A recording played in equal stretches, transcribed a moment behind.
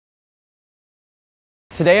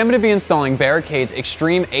Today I'm going to be installing Barricade's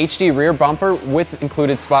Extreme HD rear bumper with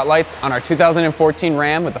included spotlights on our 2014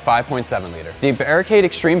 Ram with the 5.7 liter. The Barricade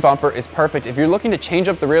Extreme bumper is perfect if you're looking to change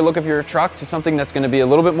up the rear look of your truck to something that's going to be a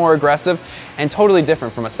little bit more aggressive and totally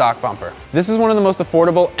different from a stock bumper. This is one of the most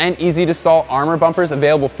affordable and easy to install armor bumpers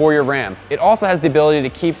available for your Ram. It also has the ability to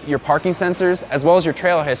keep your parking sensors as well as your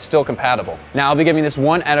trailer hitch still compatible. Now I'll be giving this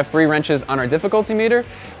 1 out of 3 wrenches on our difficulty meter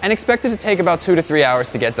and expect it to take about 2 to 3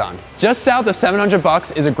 hours to get done. Just south of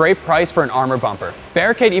 $700 is a great price for an armor bumper.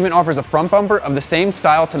 Barricade even offers a front bumper of the same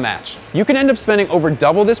style to match. You can end up spending over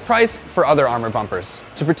double this price for other armor bumpers.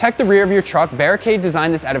 To protect the rear of your truck, Barricade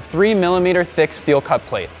designed this out of 3mm thick steel cut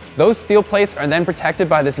plates. Those steel plates are then protected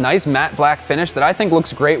by this nice matte black finish that I think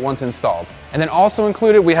looks great once installed. And then also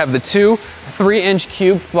included, we have the 2 3-inch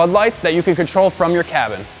cube floodlights that you can control from your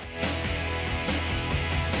cabin.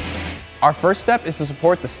 Our first step is to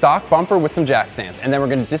support the stock bumper with some jack stands, and then we're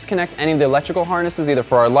going to disconnect any of the electrical harnesses either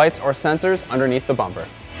for our lights or sensors underneath the bumper.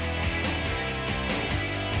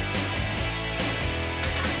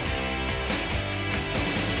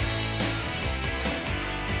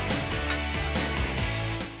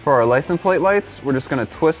 For our license plate lights, we're just going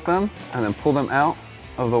to twist them and then pull them out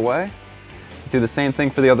of the way. Do the same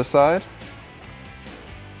thing for the other side.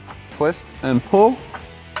 Twist and pull.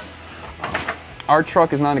 Our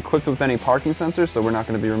truck is not equipped with any parking sensors, so we're not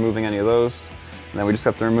going to be removing any of those. And then we just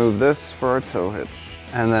have to remove this for our tow hitch.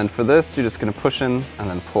 And then for this, you're just going to push in and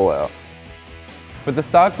then pull out. With the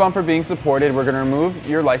stock bumper being supported, we're going to remove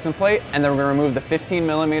your license plate, and then we're going to remove the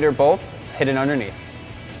 15mm bolts hidden underneath.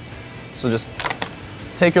 So just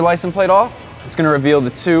take your license plate off. It's going to reveal the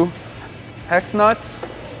 2 hex nuts.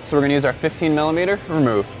 So we're going to use our 15mm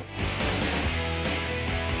remove.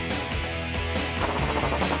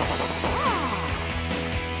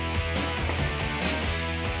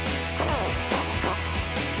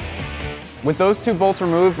 With those 2 bolts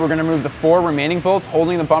removed, we're going to remove the 4 remaining bolts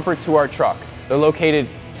holding the bumper to our truck. They're located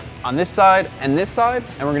on this side, and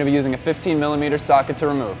we're going to be using a 15mm socket to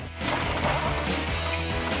remove.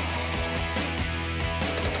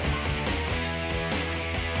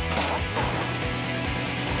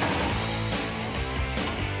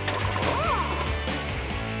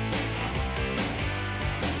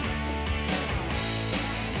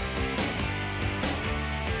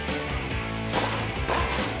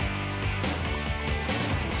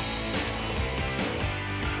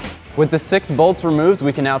 With the 6 bolts removed,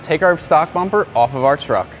 we can now take our stock bumper off of our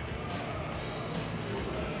truck.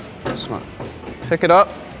 Just want to pick it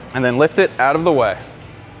up and then lift it out of the way.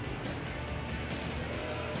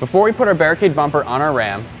 Before we put our Barricade bumper on our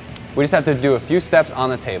Ram, we just have to do a few steps on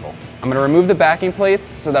the table. I'm going to remove the backing plates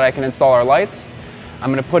so that I can install our lights.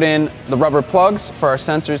 I'm going to put in the rubber plugs for our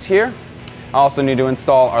sensors here. I also need to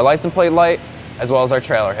install our license plate light as well as our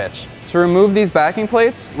trailer hitch. To remove these backing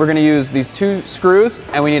plates, we're going to use these 2 screws,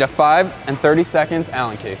 and we need a 5 and 30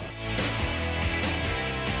 Allen key.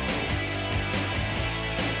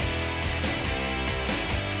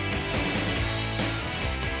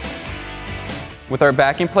 With our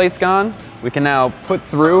backing plates gone, we can now put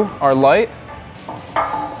through our light,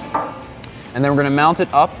 and then we're going to mount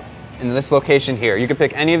it up in this location here. You can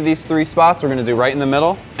pick any of these 3 spots. We're going to do right in the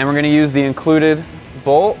middle, and we're going to use the included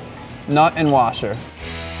bolt, nut, and washer.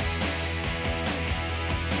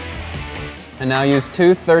 And now use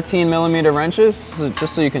 2 13mm wrenches,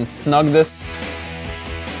 just so you can snug this.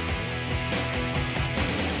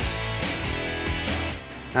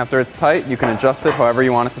 After it's tight, you can adjust it however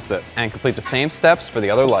you want it to sit. And complete the same steps for the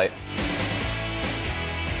other light.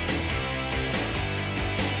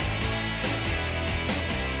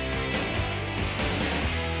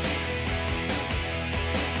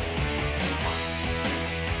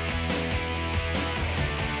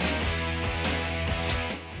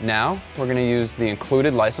 Now, we're going to use the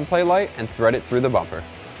included license plate light and thread it through the bumper.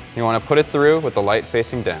 You want to put it through with the light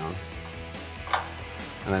facing down.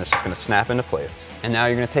 And then it's just going to snap into place. And now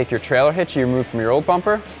you're going to take your trailer hitch you removed from your old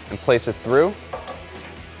bumper and place it through,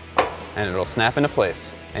 and it'll snap into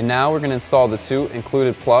place. And now we're going to install the 2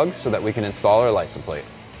 included plugs so that we can install our license plate.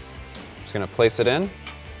 Just going to place it in,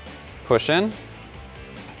 push in,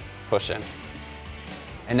 push in.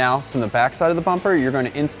 And now from the back side of the bumper, you're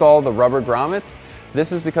going to install the rubber grommets.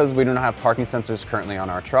 This is because we do not have parking sensors currently on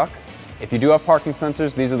our truck. If you do have parking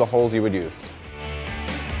sensors, these are the holes you would use.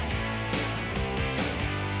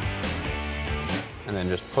 And then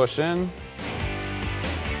just push in.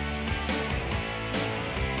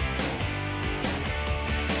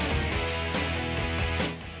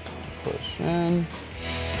 Push in.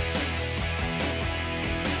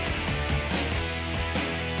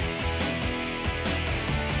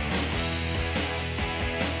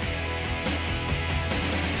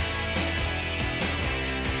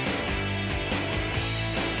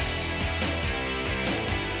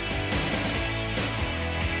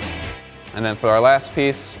 And then for our last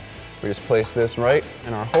piece, we just place this right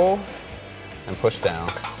in our hole and push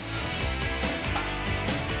down.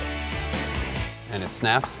 And it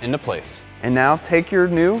snaps into place. And now take your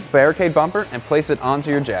new Barricade bumper and place it onto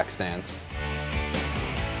your jack stands.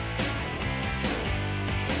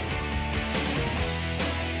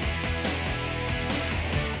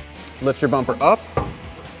 Lift your bumper up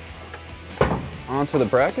onto the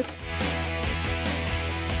bracket.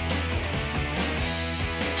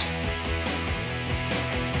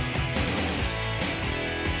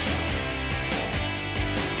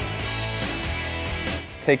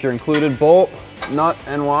 Take your included bolt, nut,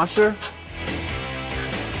 and washer.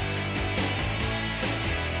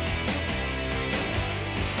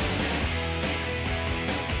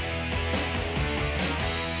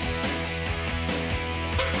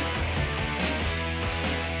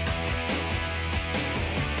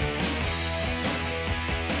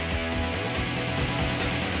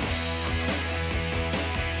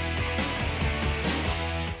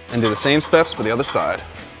 And do the same steps for the other side.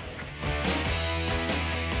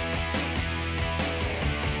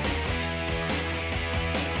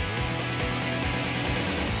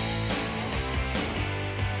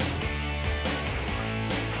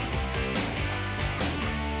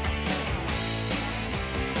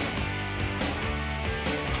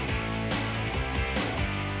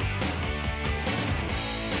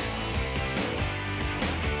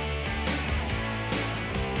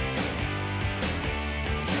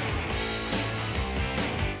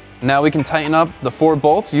 Now we can tighten up the 4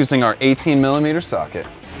 bolts using our 18mm socket.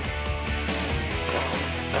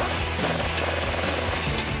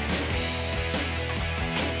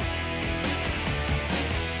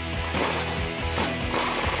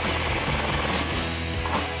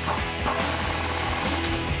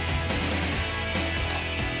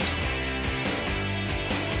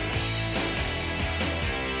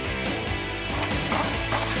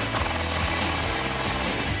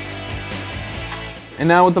 And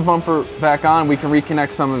now with the bumper back on, we can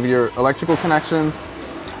reconnect some of your electrical connections.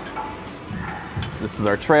 This is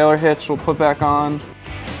our trailer hitch we'll put back on. You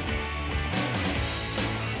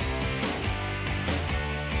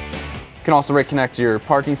can also reconnect your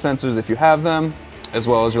parking sensors if you have them, as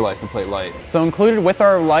well as your license plate light. So included with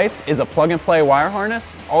our lights is a plug-and-play wire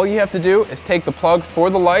harness. All you have to do is take the plug for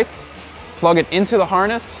the lights, plug it into the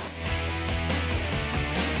harness,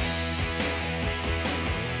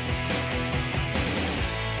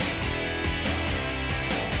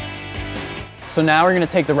 so now we're going to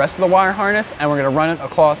take the rest of the wire harness and we're going to run it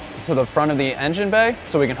across to the front of the engine bay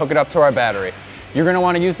so we can hook it up to our battery. You're going to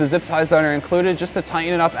want to use the zip ties that are included just to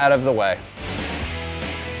tighten it up out of the way.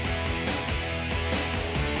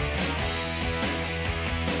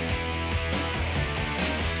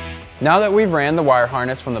 Now that we've ran the wire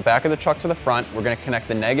harness from the back of the truck to the front, we're going to connect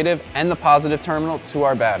the negative and the positive terminal to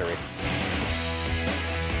our battery.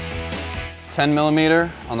 10mm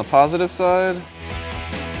on the positive side,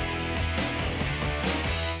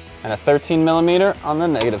 and a 13mm on the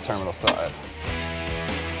negative terminal side.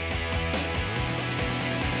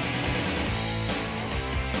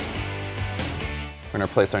 We're going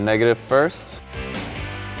to place our negative first.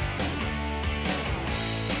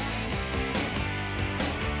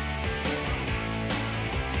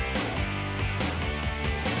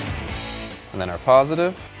 And then our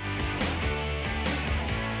positive.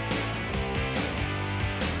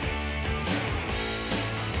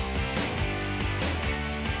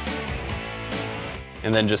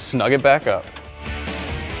 And then just snug it back up.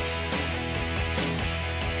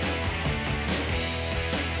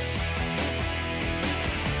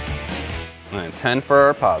 And 10 for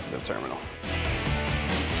our positive terminal.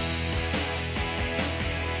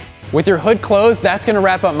 With your hood closed, that's going to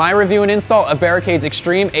wrap up my review and install of Barricade's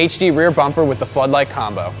Extreme HD rear bumper with the floodlight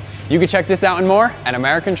combo. You can check this out and more at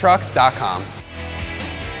AmericanTrucks.com.